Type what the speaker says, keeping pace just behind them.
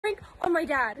prank on my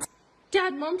dad.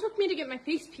 Dad, Mom took me to get my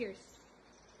face pierced.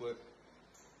 What?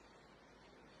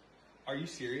 Are you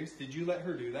serious? Did you let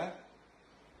her do that?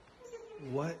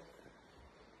 What?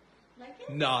 Like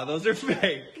it? Nah, those are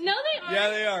fake. No, they aren't. Yeah,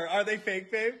 they are. Are they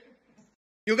fake, babe?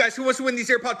 You guys, who wants to win these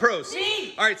AirPod Pros?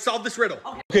 Me! All right, solve this riddle.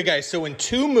 Okay, guys, so in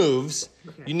 2 moves,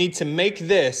 you need to make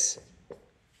this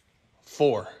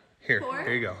 4. Here,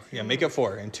 here you go. Yeah, make it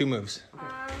 4 in 2 moves.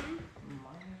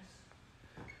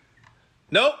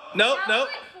 Nope, nope, nope.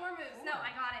 Like 4 moves. No,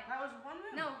 I got it. That was 1 move.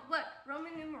 No, look,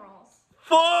 Roman numerals.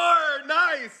 4,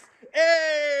 nice.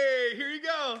 Hey, here you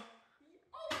go.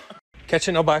 Catch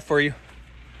it, I'll buy for you.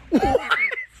 What?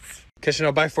 Catch it,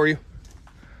 I'll buy for you.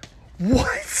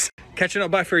 What? Catch it, I'll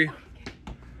buy for you.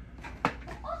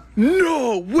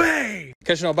 No way.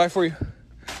 Catch it, I'll buy for you.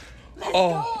 Let's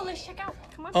go. Let's check out.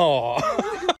 Come on.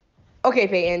 Oh. Okay,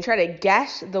 Peyton, try to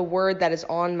guess the word that is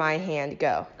on my hand.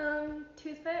 Go.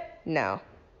 Toothpick. No.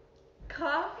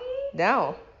 Coffee.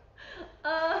 No.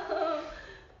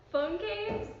 Phone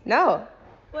case. No.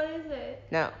 What is it?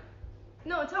 No.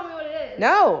 No, tell me what it is.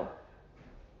 No.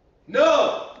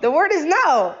 No. The word is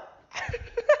no.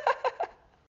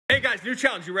 Hey guys, new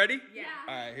challenge. You ready? Yeah.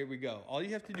 All right, here we go. All you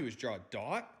have to do is draw a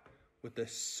dot with a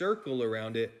circle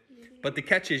around it. But the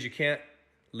catch is you can't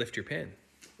lift your pin.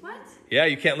 What? Yeah,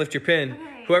 you can't lift your pin.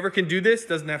 Okay. Whoever can do this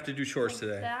doesn't have to do chores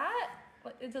today. That?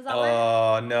 What, does that work?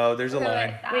 Oh, no, there's a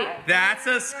line. Wait. That's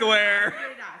a square.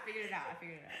 I figured it out.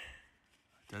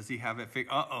 Does he have it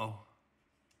figured? Uh-oh.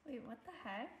 Wait, what the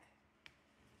heck?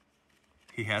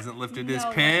 He hasn't lifted his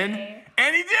No pin. way.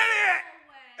 And he did it!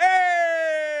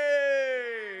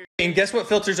 Hey! And guess what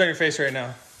filter's on your face right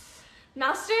now?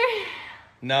 Master?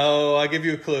 No, I'll give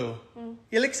you a clue.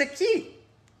 You look so cute.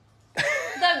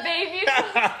 The baby.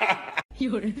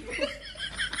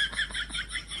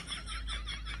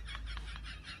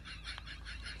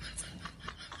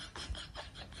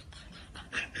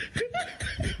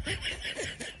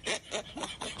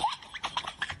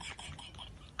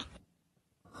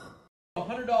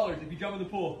 $100 if you jump in the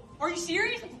pool. Are you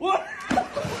serious? What?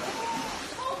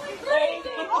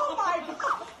 Oh my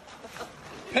god.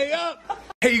 Pay up.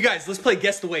 Hey, you guys, let's play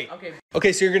guess the weight. Okay.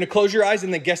 Okay, so you're going to close your eyes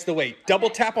and then guess the weight. Double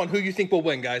tap on who you think will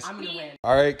win, guys. I'm gonna win.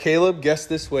 All right, Caleb, guess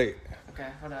this weight. Okay,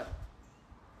 hold up.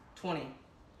 20.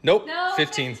 Nope, No,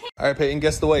 15. All right, Peyton,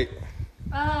 guess the weight.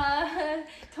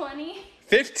 20.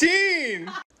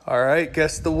 15. All right,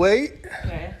 guess the weight.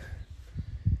 Okay.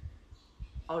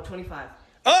 Oh, 25.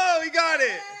 Oh, he got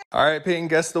it. All right, Peyton,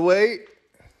 guess the weight.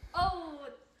 Oh,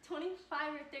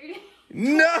 25 or 30.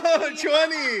 No,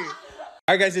 20.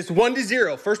 All right, guys, it's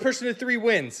 1-0. First person to 3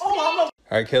 wins. Oh,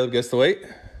 All right, Caleb, guess the weight.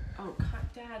 Oh, God,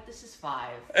 Dad, this is 5.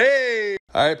 Hey.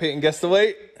 All right, Peyton, guess the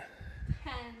weight.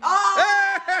 10. Oh!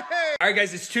 Hey. All right,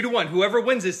 guys, it's 2-1. Whoever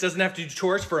wins this doesn't have to do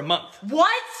chores for a month.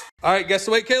 What? All right, guess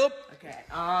the weight, Caleb. Okay,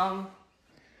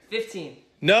 15.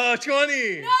 No,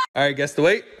 20. No. All right, guess the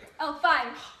weight. Oh, 5.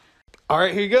 All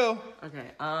right, here you go.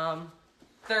 Okay,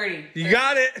 30. You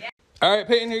got it. Yeah. All right,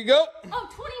 Peyton, here you go. Oh,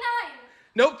 29.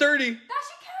 Nope, 30. That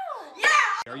should count.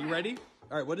 Yeah! Are you ready?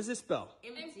 All right, what does this spell?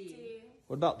 Empty.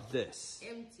 What about this?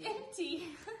 Empty. Empty.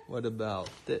 What about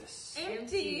this?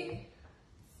 Empty.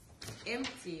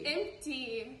 Empty.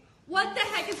 Empty. What the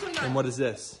heck is going on? And what is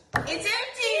this? It's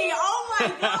empty! Oh my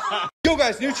god! Yo,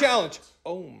 guys, new challenge.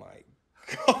 Oh my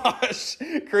gosh,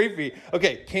 creepy.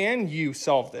 Okay, can you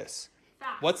solve this?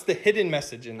 Fast. What's the hidden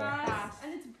message in there? Fast.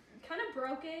 And it's kind of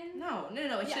broken. No,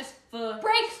 it's just for...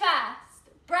 Break fast.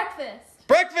 Breakfast.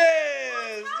 Breakfast!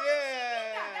 That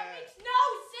Yeah! makes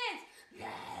no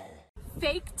sense.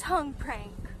 Fake tongue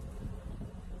prank.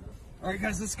 All right,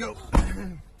 guys, let's go.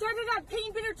 Dad,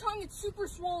 pain bit her tongue. It's super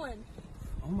swollen.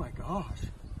 Oh my gosh.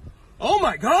 Oh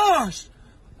my gosh!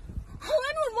 Call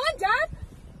 911, Dad.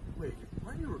 Wait,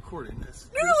 why are you recording this?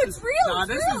 No, This it's is- real. Nah, It's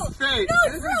this real. is fake. No,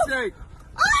 it's this real. is fake.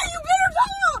 Ah, you bit her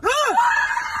tongue off.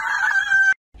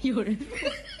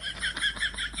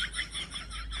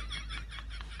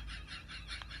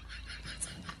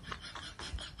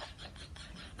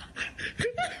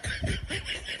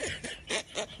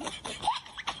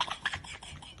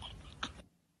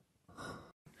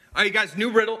 All right, guys, new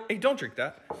riddle. Hey, don't drink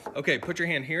that. Okay, put your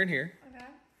hand here and here. Okay.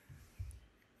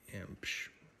 And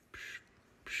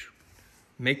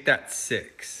make that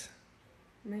 6.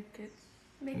 Make that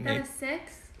a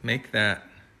 6? Make that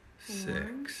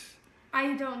 6.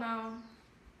 I don't know.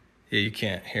 Yeah, you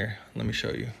can't. Here, let me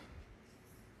show you.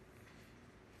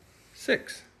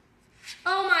 6.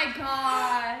 Oh my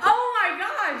god. Oh my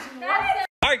gosh! What?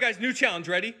 All right, guys, new challenge.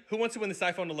 Ready? Who wants to win this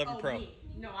iPhone 11 Pro? Me.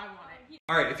 No, I want it.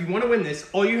 All right, if you want to win this,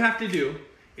 all you have to do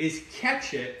is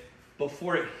catch it,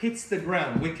 before it hits the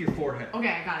ground with your forehead.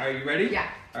 Okay, I got it. Are you ready? Yeah.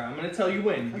 All right, I'm gonna tell you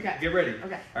when. Okay. Get ready.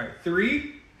 Okay. All right,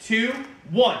 3, 2,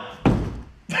 1.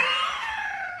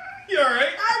 You all right?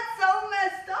 That's so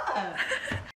messed up.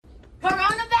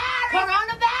 Coronavirus!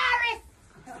 Coronavirus!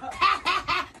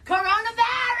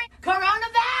 Coronavirus!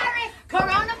 Coronavirus!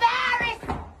 Coronavirus!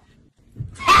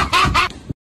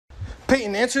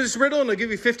 Peyton, answer this riddle and I'll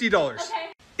give you $50. Okay.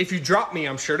 If you drop me,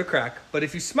 I'm sure to crack. But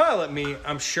if you smile at me,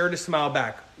 I'm sure to smile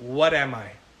back. What am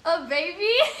I? A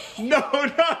baby? No,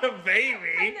 not a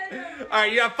baby. All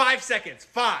right, you have 5 seconds.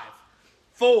 5,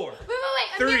 4, Wait,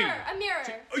 3. a mirror, a mirror.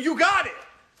 Oh, you got it.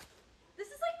 This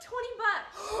is like $20.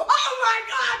 Oh my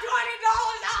God,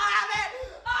 $20, I'll have it.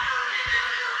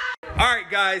 Ah! All right,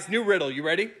 guys, new riddle. You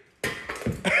ready?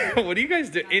 What do you guys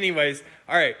do? Anyways,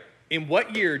 all right. In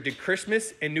what year did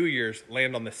Christmas and New Year's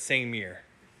land on the same year?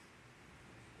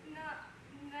 No,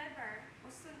 never.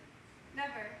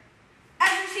 Never.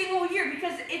 Every single year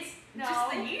because it's No.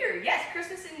 just the year. Yes,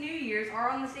 Christmas and New Year's are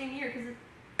on the same year because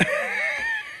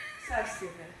it's so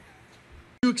stupid.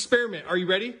 New experiment. Are you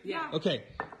ready? Yeah. Okay.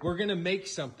 We're going to make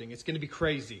something. It's going to be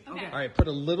crazy. Okay. All right. Put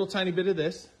a little tiny bit of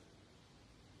this.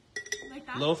 Like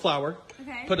that? Little flour.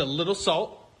 Okay. Put a little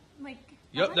salt. Like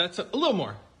Yep, that's a little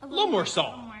more. A little more salt.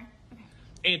 A little more.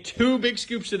 Okay. And 2 big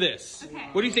scoops of this. Okay.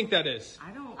 What do you think that is?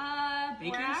 I don't.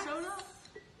 Baking Borax? soda?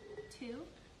 2.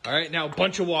 All right, now a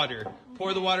bunch of water.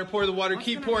 Pour the water, pour the water.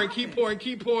 Keep pouring, keep pouring,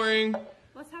 keep pouring.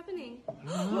 What's happening?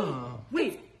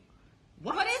 Wait.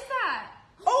 What is that?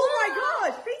 Oh my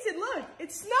gosh, Peyton, look,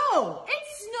 it's snow.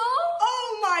 It's snow?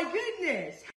 Oh my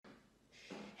goodness.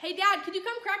 Hey, Dad, could you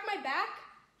come crack my back?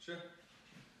 Sure.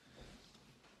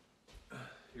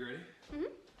 You ready? Mm-hmm.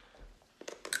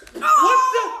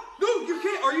 What the? No, you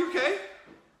can't. Are you okay?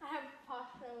 I have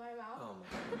pasta in my mouth. Oh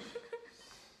my gosh.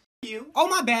 You. Oh,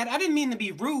 my bad. I didn't mean to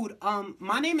be rude.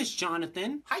 My name is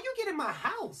Jonathan. How you get in my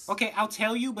house? Okay, I'll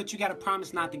tell you, but you gotta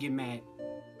promise not to get mad.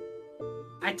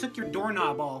 I took your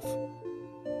doorknob off.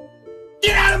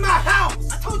 Get out of my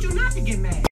house! I told you not to get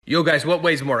mad. Yo, guys, what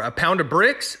weighs more, a pound of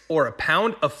bricks or a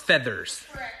pound of feathers?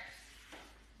 Bricks.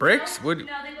 Bricks? No, Would no,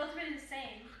 they both weigh the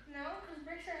same. No, because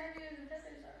bricks are heavier than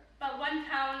feathers are. But 1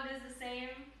 pound is the same.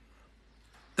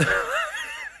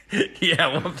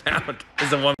 Yeah, 1 pound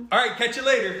is a 1. All right, catch you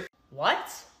later.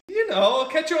 What? You know, I'll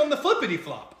catch you on the flippity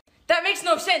flop. That makes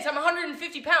no sense. I'm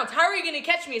 150 pounds. How are you gonna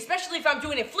catch me, especially if I'm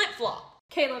doing a flip flop?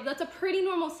 Caleb, that's a pretty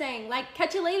normal saying. Like,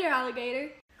 catch you later, alligator.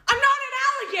 I'm not an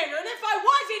alligator, and if I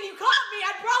was and you caught me,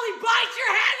 I'd probably bite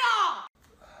your head off.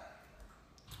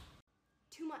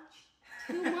 Too much.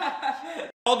 Too much.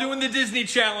 All doing the Disney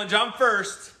challenge. I'm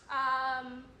first.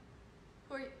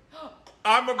 Who are you?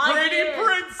 I'm a I pretty did.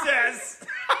 princess.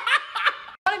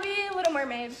 I want to be a Little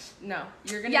Mermaid. No,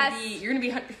 you're gonna Yes. be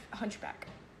hunchback.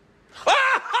 She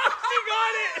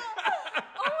got it.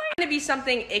 Gonna be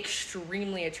something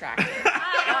extremely attractive. No,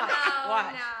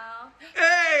 Watch. no.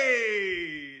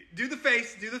 Hey, do the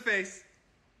face. Do the face.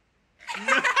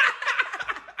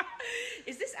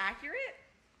 Is this accurate?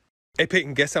 Hey,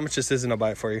 Peyton, guess how much this is and I'll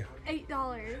buy it for you.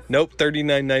 $8. Nope,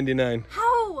 $39.99. How?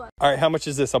 All right, how much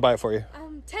is this? I'll buy it for you.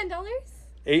 $10.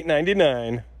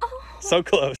 $8.99. Oh. So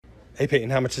close. Hey, Peyton,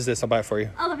 how much is this? I'll buy it for you.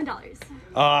 $11.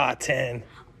 Ah, 10.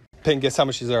 Peyton, guess how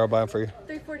much is there? I'll buy it for you.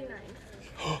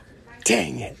 $3.49.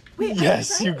 Dang it.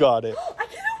 Yes, you got it. I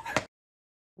can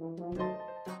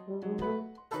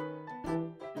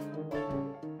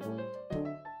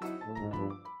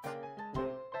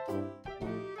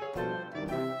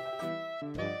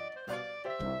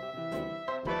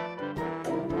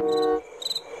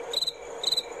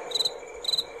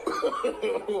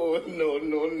Oh, no,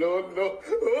 no, no, no.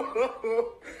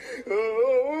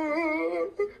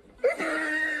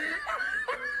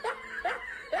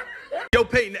 Yo,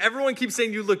 Peyton, everyone keeps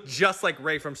saying you look just like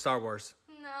Rey from Star Wars.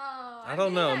 No. I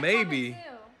don't know, that maybe. comment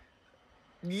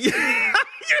too. Yeah,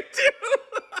 you do.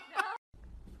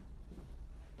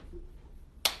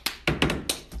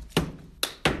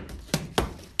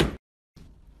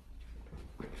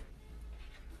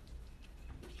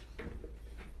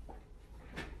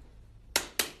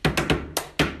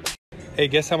 Hey,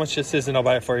 guess how much this is and I'll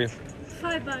buy it for you.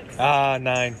 $5. Ah,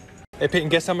 9. Hey, Peyton,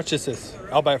 guess how much this is?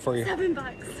 I'll buy it for you.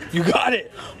 $7. You got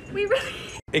it. We really.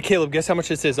 Hey, Caleb, guess how much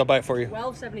this is? I'll buy it for you.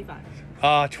 $12.75.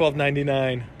 Ah,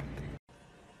 $12.99.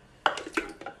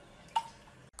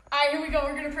 Alright, here we go.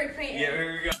 We're gonna prank Peyton. Yeah,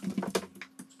 here we go.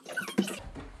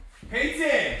 Peyton,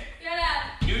 Yeah,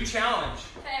 Dad. new challenge.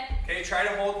 Okay. Okay, try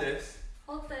to hold this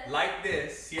Hold this. like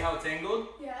this. See how it's angled?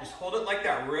 Yeah. Just hold it like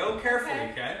that real carefully,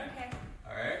 okay? Okay.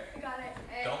 All right. I got it.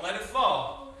 Hey. Don't let it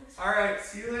fall. All right,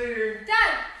 see you later.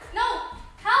 Dad, no.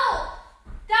 Help.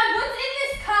 Dad, what's in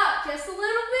this cup? Just a little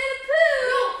bit of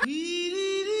Hey,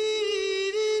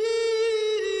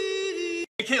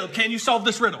 Caleb, can you solve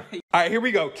this riddle? All right, here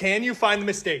we go. Can you find the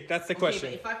mistake? That's the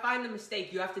question. But if I find the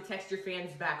mistake, you have to text your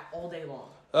fans back all day long.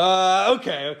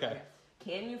 Okay.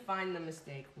 Can you find the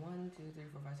mistake? 1, 2, 3,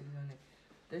 4, 5, 6, 7, 8.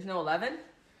 There's no 11?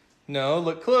 No,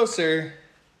 look closer.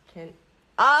 There's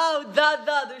 2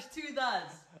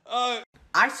 thes.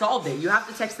 I solved it. You have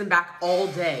to text them back all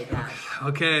day, Dad.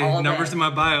 Okay, All numbers day. in my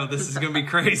bio. This is gonna be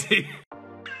crazy.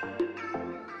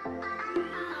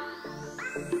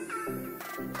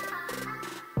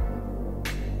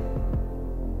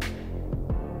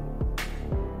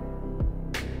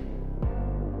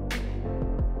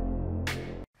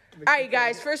 All right,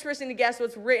 guys. First person to guess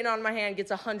what's written on my hand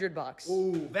gets $100.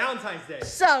 Ooh, Valentine's Day.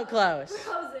 So close.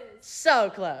 Roses. So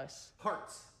close.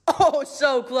 Hearts. Oh,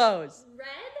 so close. Red?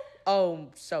 Oh,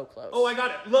 so close. Oh, I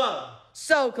got it. Love.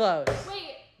 So close.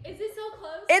 Wait, is it so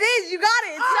close? It is. You got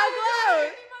it. It's so close.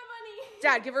 Give me my money.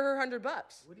 Dad, give her $100.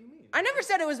 What do you mean? I never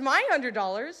said it was my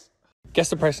 $100.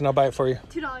 Guess the price and I'll buy it for you.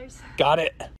 $2. Got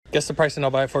it. Guess the price and I'll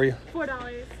buy it for you.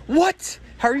 $4. What?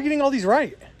 How are you getting all these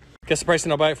right? Guess the price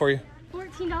and I'll buy it for you.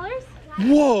 $14.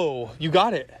 Whoa, you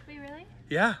got it. Wait, really?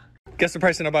 Yeah. Guess the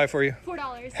price and I'll buy it for you.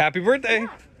 $4. Happy birthday.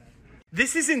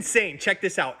 This is insane. Check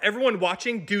this out. Everyone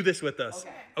watching, do this with us.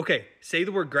 Okay, say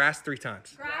the word grass 3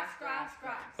 times. Grass, grass,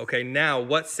 grass. Okay, now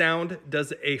what sound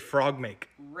does a frog make?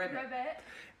 Ribbit. Ribbit.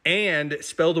 And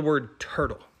spell the word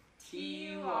turtle.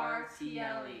 Turtle.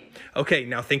 Okay,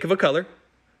 now think of a color.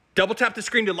 Double tap the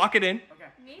screen to lock it in.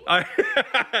 Me? All right.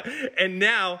 And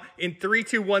now in 3,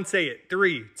 2, 1, say it.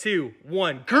 3, 2,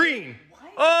 1, green. What?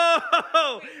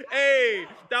 Oh, hey,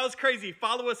 that was crazy.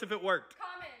 Follow us if it worked.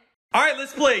 Common. All right,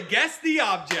 let's play Guess the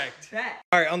Object. Bet.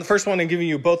 All right, on the first one, I'm giving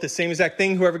you both the same exact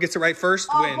thing. Whoever gets it right first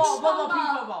wins. Ball.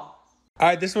 All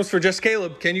right, this one's for just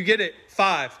Caleb. Can you get it?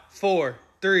 5, 4,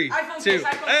 3, iPhone 2. six,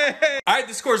 iPhone Hey. All right,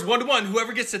 the score's 1-1.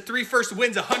 Whoever gets the 3 first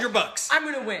wins $100. I'm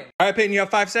gonna win. All right, Peyton, you have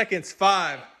 5 seconds.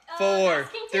 5, 4,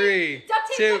 masking tape, 3, duct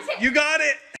tape, 2. duct tape. You got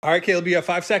it. All right, Caleb, you have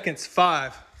 5 seconds.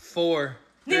 5, 4,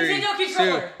 3, Nintendo 2.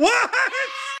 controller. What? All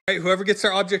right, whoever gets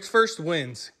their objects first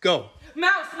wins. Go.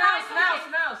 Mouse.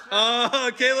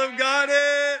 Oh, Caleb got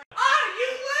it. Oh, you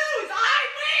lose. I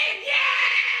win.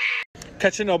 Yeah.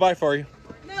 Catch it and I'll buy for you.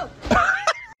 No.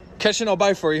 Catch it and I'll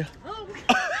buy for you. Oh.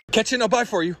 Catch it and I'll buy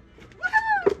for you.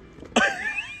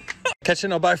 Catch it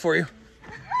and I'll buy for you.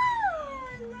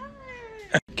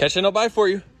 Catch it and I'll buy for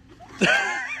you.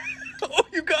 Oh,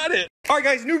 you got it. All right,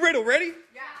 guys, new riddle. Ready?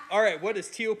 Yeah. All right, what does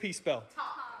TOP spell?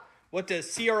 Top. What does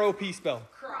CROP spell?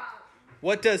 Crop.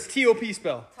 What does TOP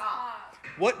spell? Top.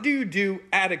 What do you do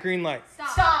at a green light?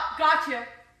 Stop. Gotcha.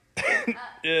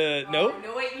 No.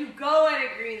 No, wait. You go at a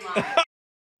green light.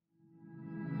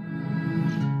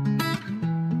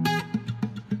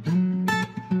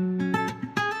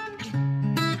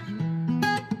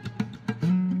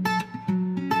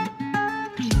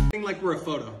 Like we're a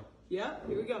photo. Yeah.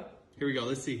 Here we go. Here we go.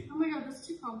 Let's see. Oh my god, that's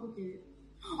too complicated.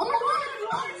 Oh my god,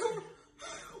 what?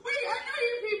 Wait, I know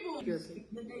you people. Okay.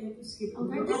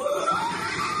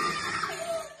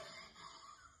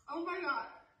 Oh my god.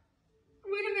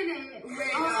 Wait a minute.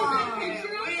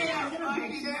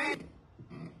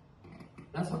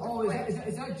 That's what, oh,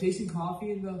 is that Jason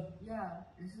Coffee in the... Yeah,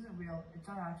 this isn't real. It's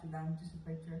not actually them, just a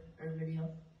picture or a video.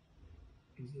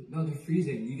 Is it? No, they're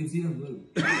freezing. You can see them blue.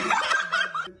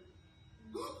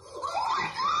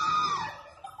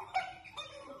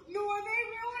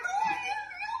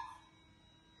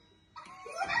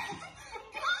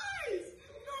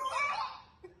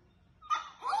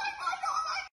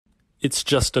 It's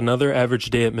just another average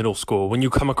day at middle school when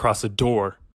you come across a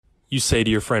door. You say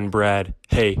to your friend Brad,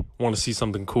 "Hey, want to see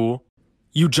something cool?"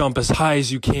 You jump as high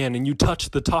as you can and you touch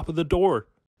the top of the door.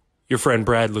 Your friend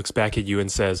Brad looks back at you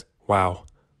and says, "Wow,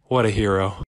 what a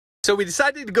hero." So we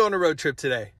decided to go on a road trip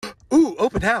today. Ooh,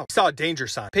 open house. Saw a danger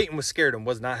sign. Peyton was scared and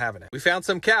was not having it. We found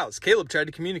some cows. Caleb tried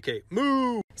to communicate.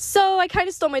 Moo! So I kind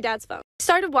of stole my dad's phone. I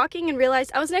started walking and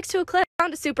realized I was next to a cliff.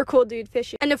 Found a super cool dude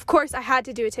fishing. And of course I had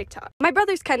to do a TikTok. My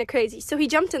brother's kind of crazy, so he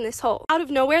jumped in this hole. Out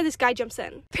of nowhere, this guy jumps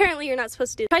in. Apparently you're not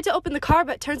supposed to do that. Tried to open the car,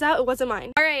 but turns out it wasn't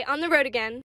mine. Alright, on the road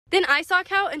again. Then I saw a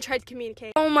cow and tried to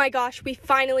communicate. Oh my gosh, we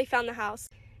finally found the house.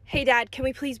 Hey dad, can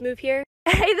we please move here?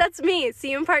 Hey, that's me.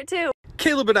 See you in part 2.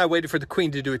 Caleb and I waited for the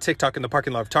queen to do a TikTok in the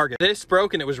parking lot of Target. This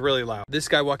broke and it was really loud. This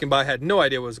guy walking by had no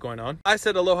idea what was going on. I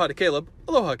said aloha to Caleb.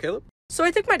 Aloha, Caleb. So I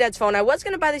took my dad's phone. I was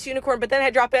going to buy this unicorn, but then I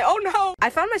dropped it. Oh no! I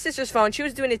found my sister's phone. She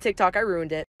was doing a TikTok. I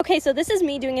ruined it. Okay, so this is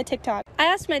me doing a TikTok. I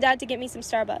asked my dad to get me some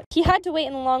Starbucks. He had to wait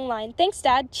in the long line. Thanks,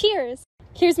 Dad. Cheers.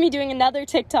 Here's me doing another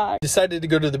TikTok. Decided to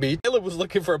go to the beach. Caleb was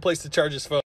looking for a place to charge his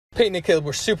phone. Peyton and Caleb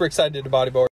were super excited to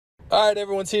bodyboard. All right,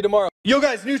 everyone, see you tomorrow. Yo,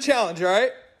 guys, new challenge, all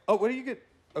right? Oh, what do you get?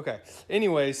 Okay.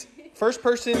 Anyways, first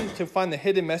person to find the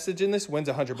hidden message in this wins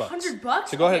 $100. $100?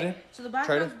 So go ahead and So the try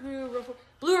background's to.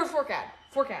 blue or fork ad?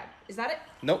 Fork ad. Is that it?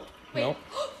 Nope. Wait. Nope.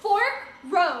 Fork,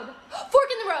 road. Fork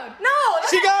in the road. No.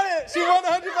 She got it. She won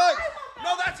 $100.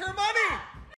 No, that's her money.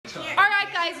 All right,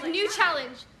 guys, new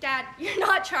challenge. Dad, you're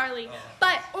not Charlie,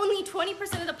 but only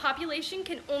 20% of the population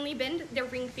can only bend their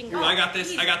ring finger. Ooh, I got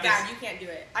this. I got this. Dad, you can't do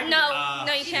it.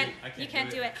 No, you can't. I can't You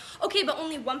can't do do it. it. Okay, but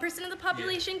only 1% of the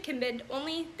population can bend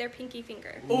only their pinky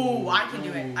finger. Ooh, I can do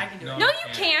it. I can do it. No,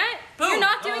 you can't. You're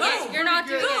not doing it. You're not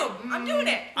doing it. Boom. I'm doing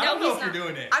it. I don't No, know he's if you're not.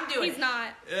 doing it. I'm doing He's it.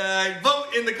 not.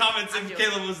 Vote in the comments if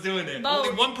Caleb was doing it. Vote.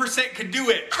 Only 1% could do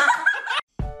it.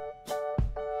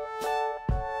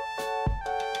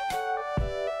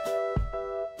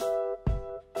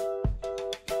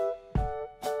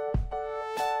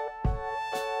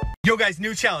 Yo guys,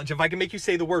 new challenge. If I can make you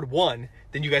say the word one,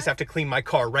 then you guys have to clean my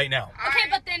car right now. Okay,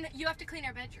 but then you have to clean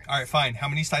our bedroom. All right, fine. How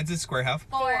many sides does a square have?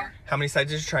 4. How many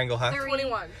sides does a triangle have?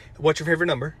 21. What's your favorite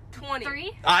number? 20.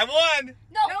 3? I won!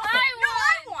 No,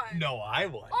 I won. No, I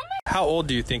won. Oh my. How old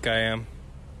do you think I am?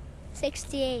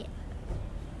 68.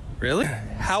 Really?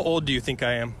 How old do you think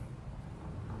I am?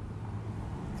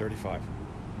 35.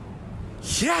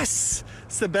 Yes!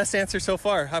 It's the best answer so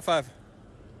far. High five.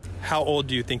 How old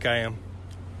do you think I am?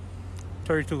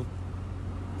 32.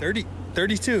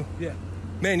 32? Yeah.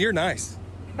 Man, you're nice.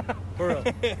 For real.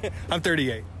 I'm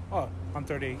 38. Oh, I'm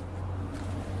 38.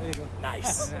 There you go.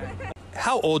 Nice.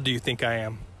 How old do you think I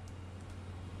am?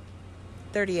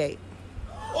 38.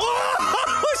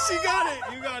 Oh, she got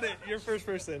it. You got it. You're first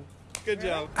person. Good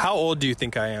job. How old do you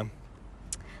think I am?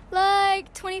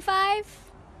 Like 25?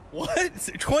 What?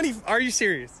 20? Are you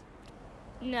serious?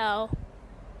 No.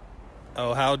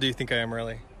 Oh, how old do you think I am,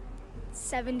 really?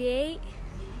 78.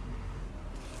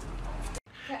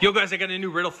 Yo, guys, I got a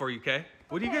new riddle for you, okay?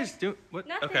 What do you guys do? What?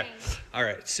 Nothing. Okay. All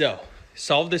right, so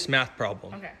solve this math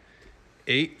problem. Okay.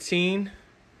 18,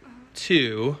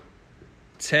 2,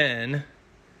 10,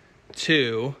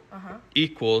 2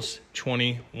 equals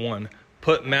 21.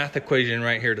 Put math equation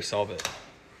right here to solve it.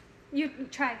 You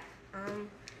try.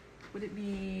 Would it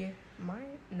be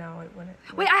mine? No, it wouldn't.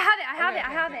 Wait, I have it. I have Okay, it. I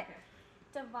okay, have okay, it.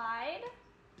 Divide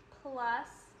plus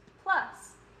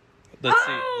plus.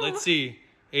 Let's see.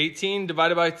 18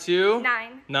 divided by 2.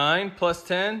 9. 9 plus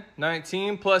 10.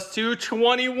 19 plus 2.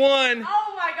 21.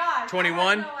 Oh my god. 21? I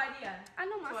had no idea. I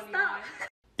know my stuff.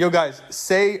 Yo, guys,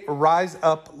 say rise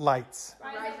up lights.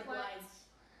 Rise up lights.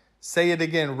 Say it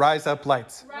again. Rise up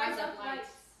lights. Rise up lights.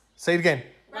 Say it again.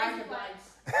 Rise up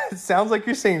lights. It sounds like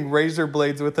you're saying razor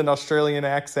blades with an Australian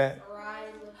accent.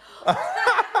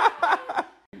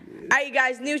 All right, you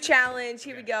guys, new challenge.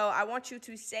 Here we go. I want you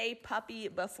to say puppy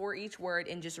before each word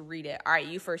and just read it. All right,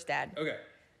 you first, Dad. Okay.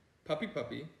 Puppy,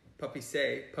 puppy. Puppy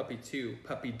say. Puppy two.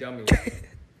 Puppy dummy.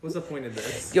 What's the point of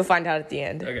this? You'll find out at the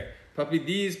end. Okay. Puppy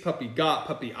these. Puppy got.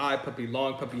 Puppy I. Puppy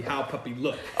long. Puppy how. Puppy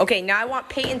look. Okay, now I want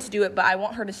Peyton to do it, but I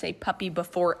want her to say puppy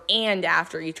before and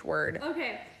after each word.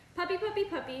 Okay. Puppy, puppy,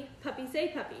 puppy. Puppy say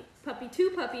puppy. Puppy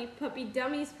two puppy. Puppy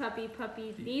dummies puppy.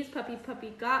 Puppy these puppy.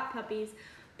 Puppy got puppies.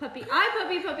 Puppy I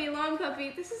puppy. Puppy long puppy.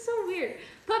 This is so weird.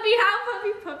 Puppy how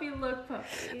puppy. Puppy look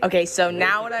puppy. Okay, so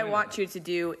now what I want you to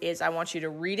do is I want you to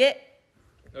read it.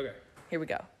 Okay. Here we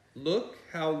go. Look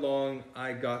how long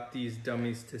I got these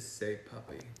dummies to say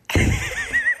puppy.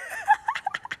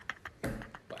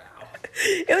 Wow.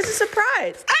 It was a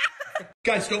surprise.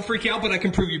 Guys, don't freak out, but I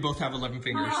can prove you both have 11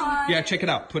 fingers. Yeah, check it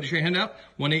out. Put your hand out.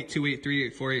 1, 8, 2, 8, 3,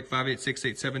 8, 4, 8, 5, 8, 6,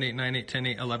 8, 7, 8, 9, 8, 10,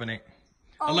 8, 11, 8.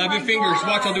 11 fingers.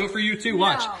 Watch, I'll do it for you too.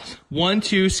 Watch. 1,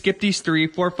 2, skip these 3,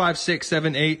 4, 5, 6,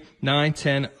 7, 8, 9,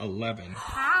 10, 11.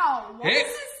 How? What Hey, is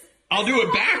this? I'll do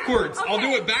it backwards. Okay. I'll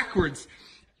do it backwards.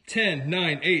 10,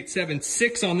 9, 8, 7,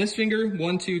 6 on this finger.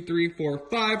 1, 2, 3, 4,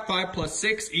 5. 5 plus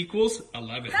 6 equals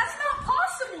 11. That's not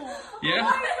possible.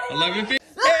 Yeah, 11 fingers.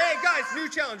 Hey, guys, new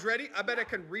challenge. Ready? I bet I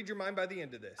can read your mind by the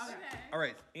end of this. Okay. All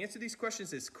right, answer these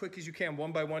questions as quick as you can,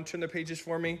 one by one. Turn the pages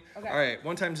for me. Okay. All right,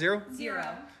 1 times 0.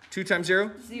 0. 2 times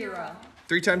 0. 0.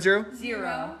 3 times 0.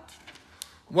 0.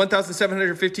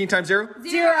 1,715 times 0.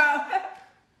 0.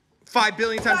 5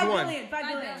 billion times 1. 5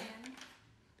 billion.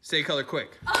 Say color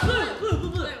quick.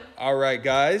 Blue. All right,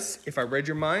 guys, if I read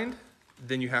your mind,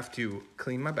 then you have to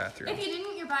clean my bathroom. If you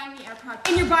didn't, you're buying me AirPods.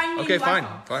 And you're buying me Okay, a new fine,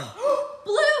 iPhone. fine.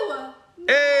 Blue.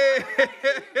 Hey!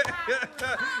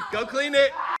 Go clean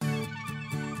it.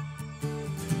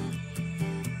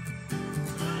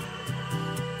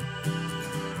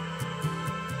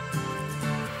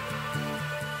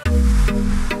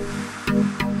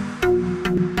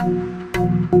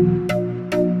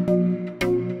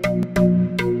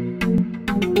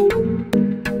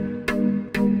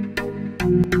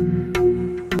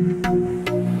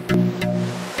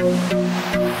 Bye.